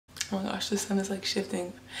Oh my gosh, the sun is like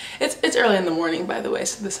shifting. It's early in the morning, by the way,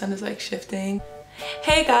 so the sun is like shifting.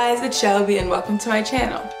 Hey guys, it's Shelby and welcome to my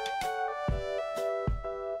channel.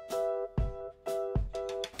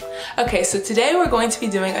 Okay, so today we're going to be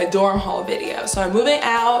doing a dorm haul video. So I'm moving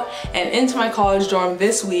out and into my college dorm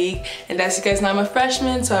this week, and as you guys know, I'm a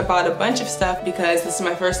freshman, so I bought a bunch of stuff because this is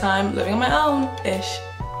my first time living on my own-ish.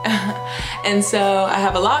 And so I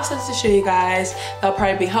have a lot of stuff to show you guys that'll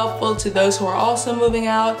probably be helpful to those who are also moving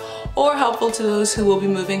out or helpful to those who will be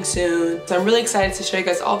moving soon. So I'm really excited to show you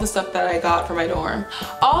guys all the stuff that I got for my dorm.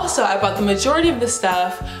 Also, I bought the majority of the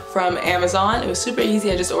stuff from Amazon. It was super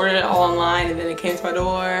easy. I just ordered it all online and then it came to my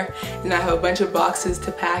door, and I have a bunch of boxes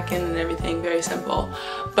to pack in and everything, very simple.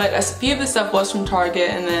 But a few of the stuff was from Target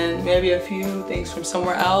and then maybe a few things from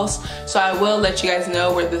somewhere else. So I will let you guys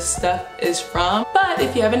know where this stuff is from. But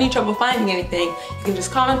if you have any trouble finding anything, you can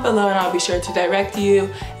just comment below and I'll be sure to direct you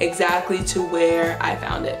exactly to where I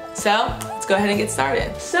found it. So let's go ahead and get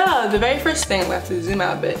started. So the very first thing, I'm gonna have to zoom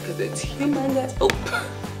out a bit because it's humongous. Oh.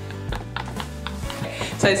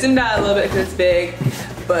 So I zoomed out a little bit because it's big,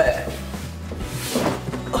 but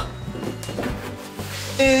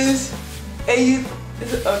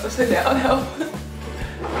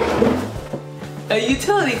a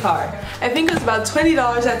utility cart. I think it was about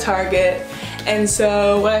 $20 at Target. And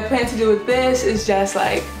so what I plan to do with this is just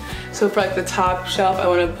like, so for like the top shelf, I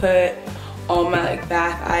want to put all my like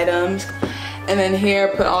bath items, and then here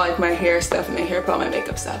put all like my hair stuff, and then here put all my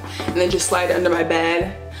makeup stuff, and then just slide it under my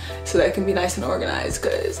bed so that it can be nice and organized,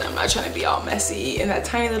 because I'm not trying to be all messy in that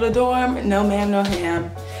tiny little dorm. No ma'am, no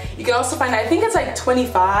ham. You can also find, I think it's like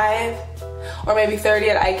 25 or maybe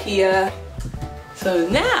 30 at IKEA. So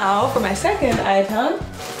now for my second item,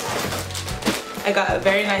 I got a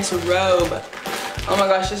very nice robe. Oh my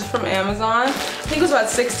gosh, this is from Amazon. I think it was about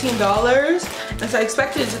 $16. And so I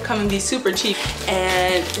expected it to come and be super cheap.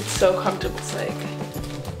 And it's so comfortable. It's like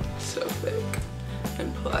so thick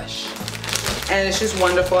and plush. And it's just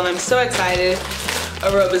wonderful and I'm so excited.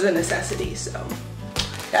 A robe is a necessity, so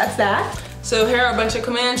that's that. So here are a bunch of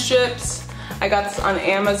command strips. I got this on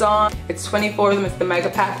Amazon. It's 24 of them. It's the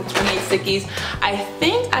mega pack with 28 stickies. I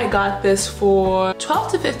think I got this for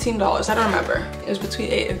 $12 to $15. I don't remember. It was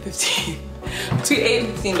between 8 and 15. Between $8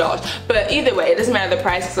 and $15. But either way, it doesn't matter the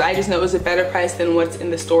price, because I just know it was a better price than what's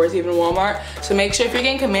in the stores, even Walmart. So make sure if you're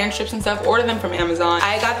getting command strips and stuff, order them from Amazon.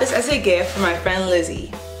 I got this as a gift from my friend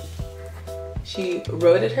Lizzie. She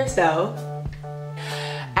wrote it herself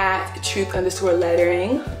at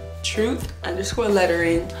truth_lettering.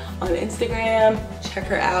 Truth_lettering on Instagram. Check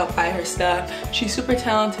her out, buy her stuff. She's super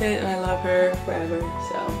talented and I love her forever.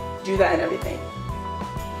 So do that and everything.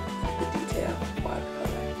 The detail,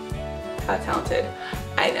 watercolor. How talented,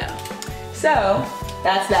 I know. So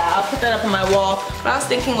that's that. I'll put that up on my wall. What I was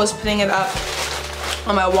thinking was putting it up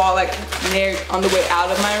on my wall, like near on the way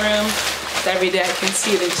out of my room. So every day I can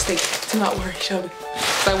see it and just think, do not worry, Shelby.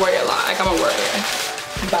 Because I worry a lot. Like, I'm a worrier.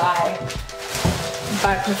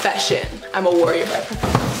 By profession. I'm a warrior by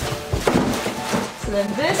profession. So then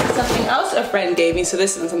this is something else a friend gave me. So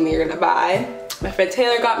this isn't something you're gonna buy. My friend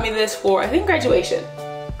Taylor got me this for, I think, graduation.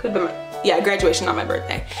 Could have been, yeah, graduation, not my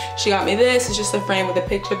birthday. She got me this. It's just a frame with a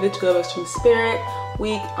picture of the two of us from Spirit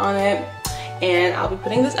Week on it. And I'll be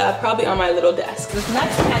putting this up probably on my little desk. This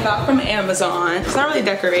next thing I got from Amazon. It's not really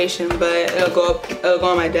decoration, but it'll go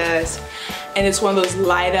on my desk. And it's one of those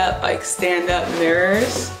light up, like stand up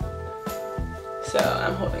mirrors. So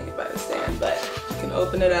I'm holding it by the stand, but you can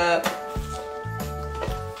open it up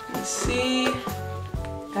and see.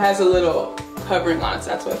 It has a little covering on it, so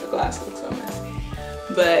that's why the glass looks so messy.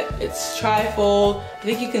 But it's trifold. I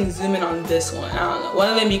think you can zoom in on this one. I don't know. One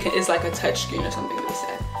of them is like a touch screen or something, they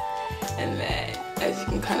said. And then as you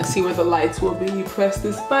can kind of see where the lights will be, you press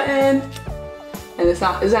this button. And it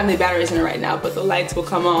doesn't have any batteries in it right now, but the lights will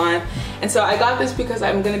come on. And so I got this because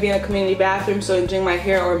I'm gonna be in a community bathroom, so doing my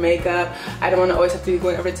hair or makeup, I don't wanna always have to be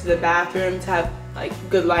going over to the bathroom to have like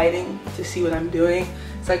good lighting to see what I'm doing.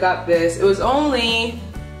 So I got this. It was only,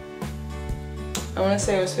 I wanna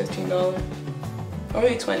say it was $15, or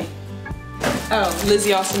maybe 20. Oh,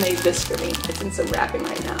 Lizzie also made this for me. It's in some wrapping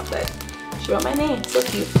right now, but she wrote my name, so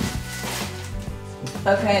cute.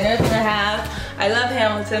 Okay, another thing I love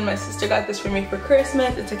Hamilton. My sister got this for me for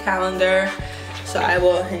Christmas. It's a calendar, so I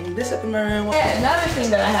will hang this up in my room. And another thing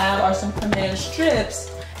that I have are some command strips.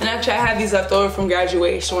 And actually I had these left over from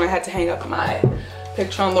graduation when I had to hang up my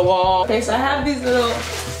picture on the wall. Okay, so I have these little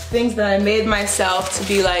things that I made myself to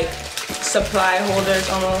be like supply holders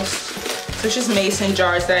almost. So it's just mason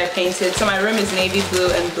jars that I painted. So my room is navy blue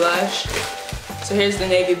and blush. So here's the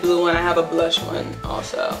navy blue one. I have a blush one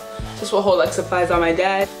also. This will hold like supplies on my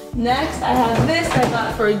dad. Next, I have this I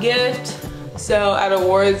got for a gift. So at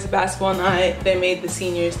awards basketball night, they made the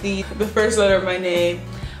seniors the first letter of my name,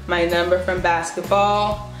 my number from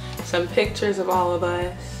basketball, some pictures of all of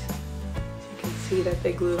us. You can see that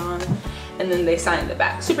they glued on. And then they signed the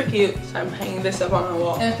back. Super cute. So I'm hanging this up on my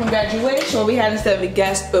wall. And from graduation, what we had instead of a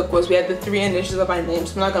guest book was we had the 3 initials of my name.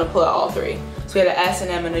 So I'm not gonna pull out all 3. So we had an S, an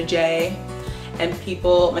M, and a J. And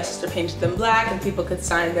people, my sister painted them black, and people could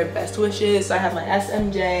sign their best wishes. So I have my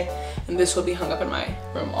SMJ, and this will be hung up in my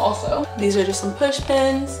room also. These are just some push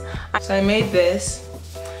pins. So I made this.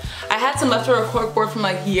 I had some leftover corkboard from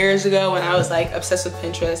like years ago when I was like obsessed with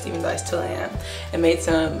Pinterest, even though I still am, and made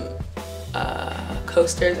some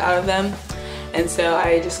coasters out of them. And so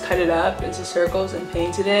I just cut it up into circles and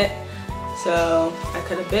painted it. So I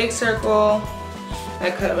cut a big circle, I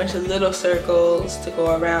cut a bunch of little circles to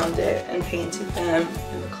go around it and painted them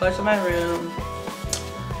in the colors of my room.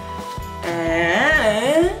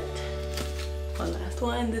 And one last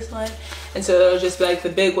one, this one. And so it'll just be like the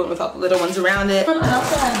big one with all the little ones around it. I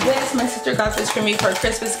also have this. My sister got this for me for a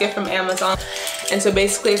Christmas gift from Amazon. And so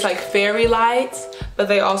basically it's like fairy lights, but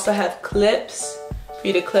they also have clips for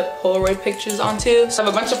you to clip Polaroid pictures onto. So I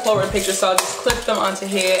have a bunch of Polaroid pictures, so I'll just clip them onto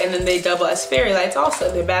here, and then they double as fairy lights also.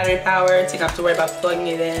 They're battery powered, so you don't have to worry about plugging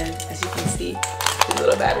it in. As you can see, the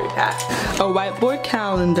little battery pack. A whiteboard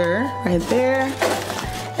calendar right there.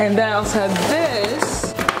 And then I also have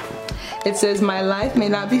this. It says, my life may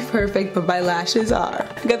not be perfect, but my lashes are.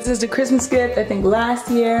 I got this as a Christmas gift, I think last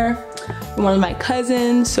year, from one of my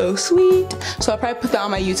cousins, so sweet. So I'll probably put that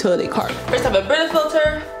on my utility cart. First I have a Brita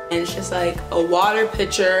filter, and it's just like a water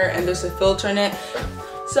pitcher, and there's a filter in it.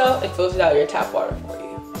 So it filters out your tap water for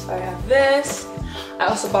you. So I have this. I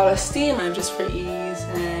also bought a steam lamp just for ease,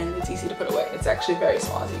 and it's easy to put away. It's actually very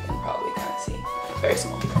small, as you can probably kind of see. Very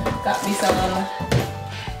small. Got me some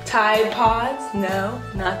Tide Pods, no,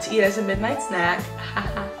 not to eat as a midnight snack.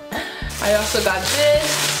 I also got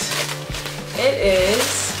this. It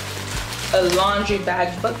is a laundry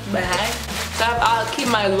bag, book bag. So I'll keep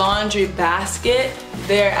my laundry basket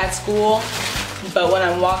there at school, but when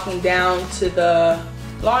I'm walking down to the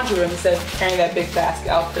laundry room, instead of carrying that big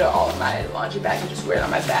basket, I'll put it all in my laundry bag and just wear it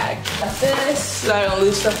on my bag. Got this, so I don't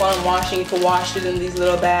lose stuff while I'm washing. You can wash it in these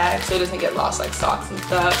little bags so it doesn't get lost like socks and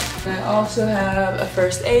stuff. And I also have a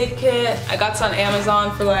first aid kit. I got this on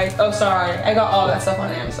Amazon for like, oh sorry, I got all that stuff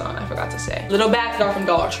on Amazon, I forgot to say. Little bag I got from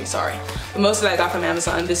Dollar Tree, sorry. But most of it I got from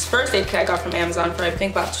Amazon. This first aid kit I got from Amazon for I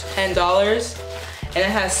think about $10. And it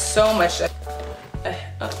has so much.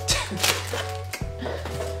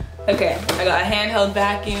 Okay, I got a handheld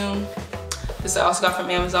vacuum. This I also got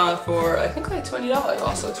from Amazon for I think like $20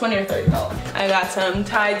 also, $20 or $30. I got some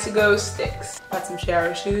Tide to Go sticks. Got some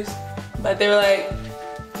shower shoes, but they were like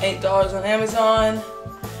 $8 on Amazon,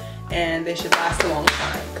 and they should last a long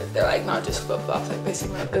time because they're like not just flip-flops, like they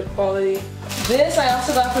seem like good quality. This I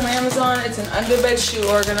also got from Amazon. It's an underbed shoe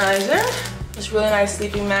organizer. This really nice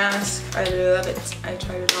sleeping mask. I really love it. I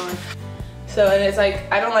tried it on. So, and it's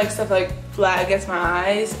like, I don't like stuff like flat against my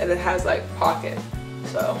eyes, and it has like pocket.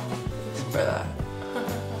 So, just for that.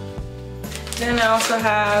 Then I also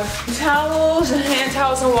have towels and hand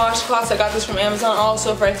towels and washcloths. I got this from Amazon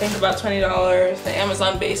also for I think about $20. The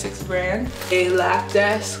Amazon Basics brand. A lap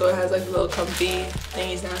desk, so it has like little comfy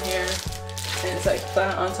thingies down here. And it's like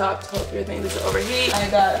flat on top to help your thing doesn't overheat. I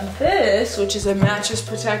got this, which is a mattress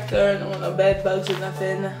protector. I don't want no bed bugs or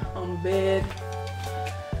nothing on the bed.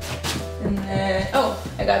 And then, oh,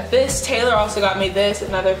 I got this. Taylor also got me this,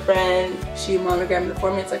 another friend. She monogrammed it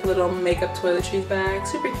for me. It's like a little makeup toiletries bag,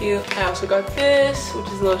 super cute. I also got this, which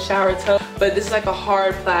is a little shower tub. But this is like a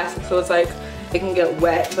hard plastic, so it's like, it can get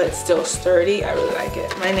wet, but it's still sturdy. I really like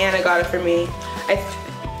it. My Nana got it for me,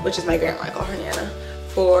 which is my grandma, I call her Nana,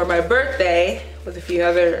 for my birthday with a few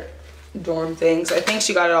other dorm things. I think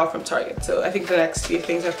she got it all from Target, so I think the next few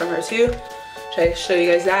things are from her too. Should I show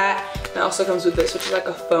you guys that? And it also comes with this, which is like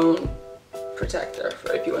a phone protector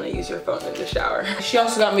for if you want to use your phone in the shower. She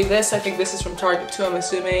also got me this. I think this is from Target too, I'm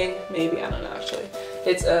assuming. Maybe, I don't know actually.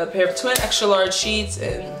 It's a pair of twin extra large sheets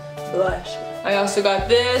and blush. I also got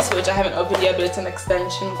this, which I haven't opened yet, but it's an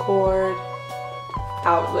extension cord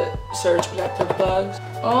outlet surge protector plugs.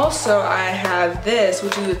 Also, I have this,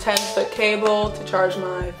 which is a 10-foot cable to charge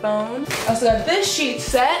my phone. I also got this sheet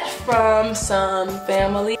set from some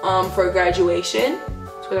family for graduation.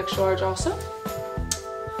 It's with extra large also.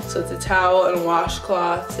 So it's a towel and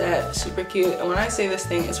washcloth set, super cute. And when I say this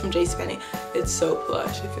thing, it's from JCPenney. It's so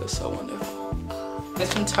plush, it feels so wonderful.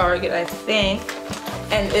 It's from Target, I think.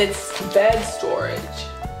 And it's bed storage.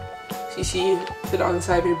 So you see, you put it on the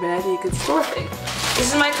side of your bed, you can store things.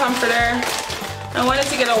 This is my comforter. I wanted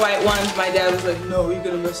to get a white one. My dad was like, no, you're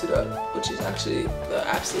gonna mess it up, which is actually the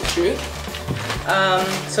absolute truth.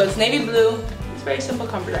 So it's navy blue. It's very simple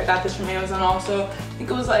comforter. I got this from Amazon also. I think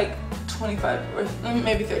it was like $25 or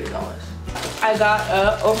maybe $30. I got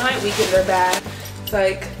a overnight weekender bag. It's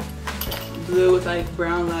like blue with like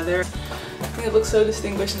brown leather. I think it looks so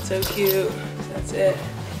distinguished and so cute. So that's it.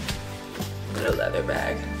 Little leather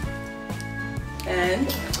bag.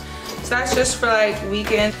 And so that's just for like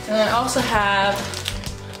weekend. And I also have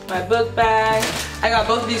my book bag. I got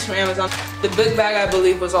both of these from Amazon. The book bag I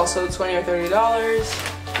believe was also $20 or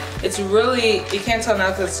 $30. It's really, you can't tell now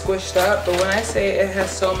because it's squished up, but when I say it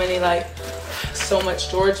has so many like, so much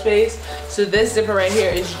storage space. So this zipper right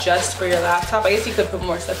here is just for your laptop. I guess you could put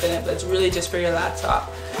more stuff in it, but it's really just for your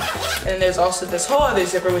laptop. And there's also this whole other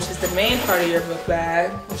zipper, which is the main part of your book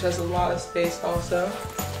bag, which has a lot of space also.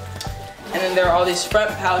 And then there are all these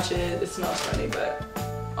front pouches. It smells funny, but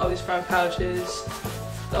all these front pouches.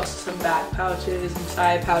 There's also some back pouches and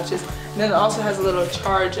side pouches. And then it also has a little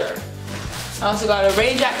charger. I also got a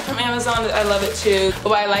rain jacket from Amazon. I love it too. But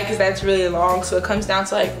what I like is that it's really long, so it comes down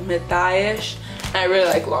to like mid-thigh-ish. And I really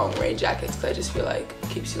like long rain jackets because I just feel like it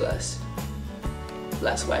keeps you less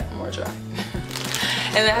wet and more dry.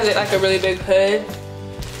 And it has like a really big hood,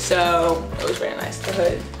 so it was very nice, the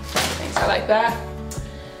hood. Thanks, I like that.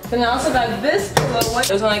 Then I also got this pillow.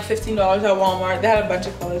 It was only like $15 at Walmart. They had a bunch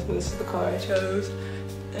of colors, but this is the color I chose.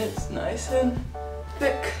 It's nice and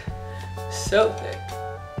thick, so thick,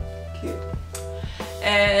 cute.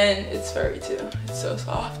 And it's furry too, it's so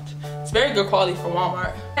soft. It's very good quality from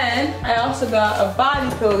Walmart. And I also got a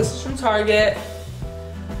body pillow. This is from Target.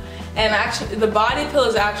 And actually, the body pillow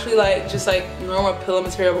is actually like just like normal pillow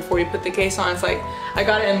material before you put the case on. It's like, I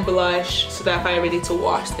got it in blush so that if I need to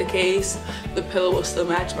wash the case, the pillow will still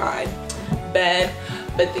match my bed.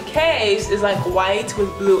 But the case is like white with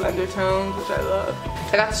blue undertones, which I love.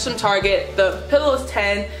 I got this from Target. The pillow was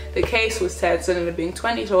 10, the case was 10, so it ended up being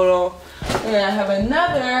 20 total. And then I have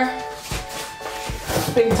another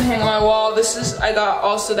thing to hang on my wall. This is, I got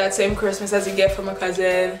also that same Christmas as a gift from a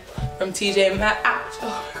cousin from TJ Maxx. Ouch,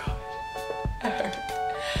 oh my gosh, that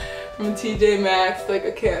hurt. From TJ Maxx, like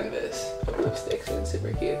a canvas of lipsticks, and it's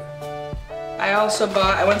super cute. I also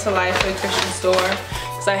I went to Lifeway Christian store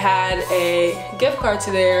because I had a gift card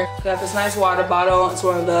to there. I got this nice water bottle. It's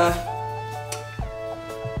one of the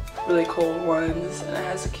really cold ones, and it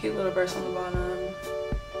has a cute little verse on the bottom.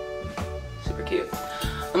 Super cute.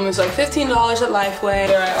 It was like $15 at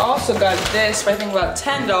Lifeway. I also got this for I think about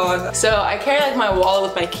 $10. So I carry like my wallet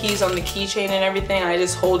with my keys on the keychain and everything. I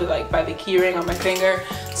just hold it like by the key ring on my finger.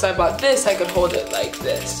 So I bought this, I could hold it like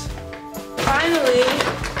this. Finally,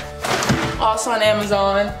 also on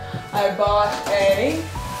Amazon, I bought a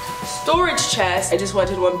storage chest. I just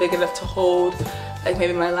wanted one big enough to hold like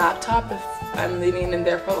maybe my laptop if I'm leaving it in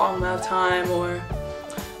there for a long amount of time, or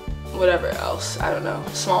whatever else, I don't know,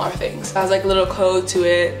 smaller things. I has like a little code to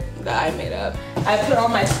it that I made up. I put all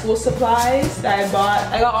my school supplies that I bought.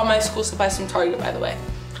 I got all my school supplies from Target, by the way.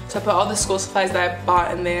 So I put all the school supplies that I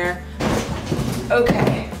bought in there.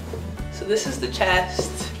 Okay, so this is the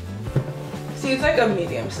chest. See, it's like a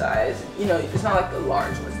medium size. You know, it's not like the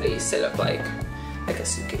large ones that you sit up like a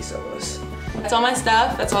suitcase almost. That's all my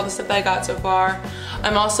stuff. That's all the stuff that I got so far.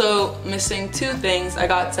 I'm also missing two things. I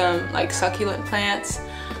got some like succulent plants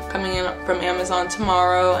coming in from Amazon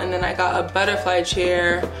tomorrow, and then I got a butterfly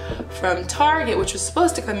chair from Target, which was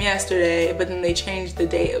supposed to come yesterday, but then they changed the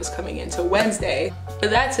date it was coming in to Wednesday. But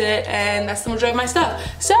that's it, and that's the majority of my stuff.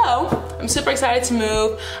 So I'm super excited to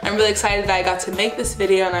move. I'm really excited that I got to make this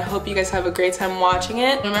video, and I hope you guys have a great time watching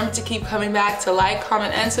it. Remember to keep coming back to like,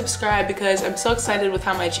 comment, and subscribe because I'm so excited with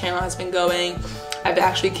how my channel has been going. I've been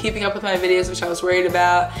actually keeping up with my videos, which I was worried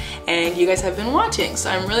about, and you guys have been watching, so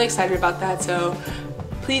I'm really excited about that. So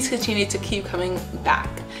please continue to keep coming back.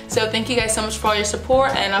 So thank you guys so much for all your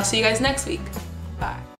support, and I'll see you guys next week. Bye.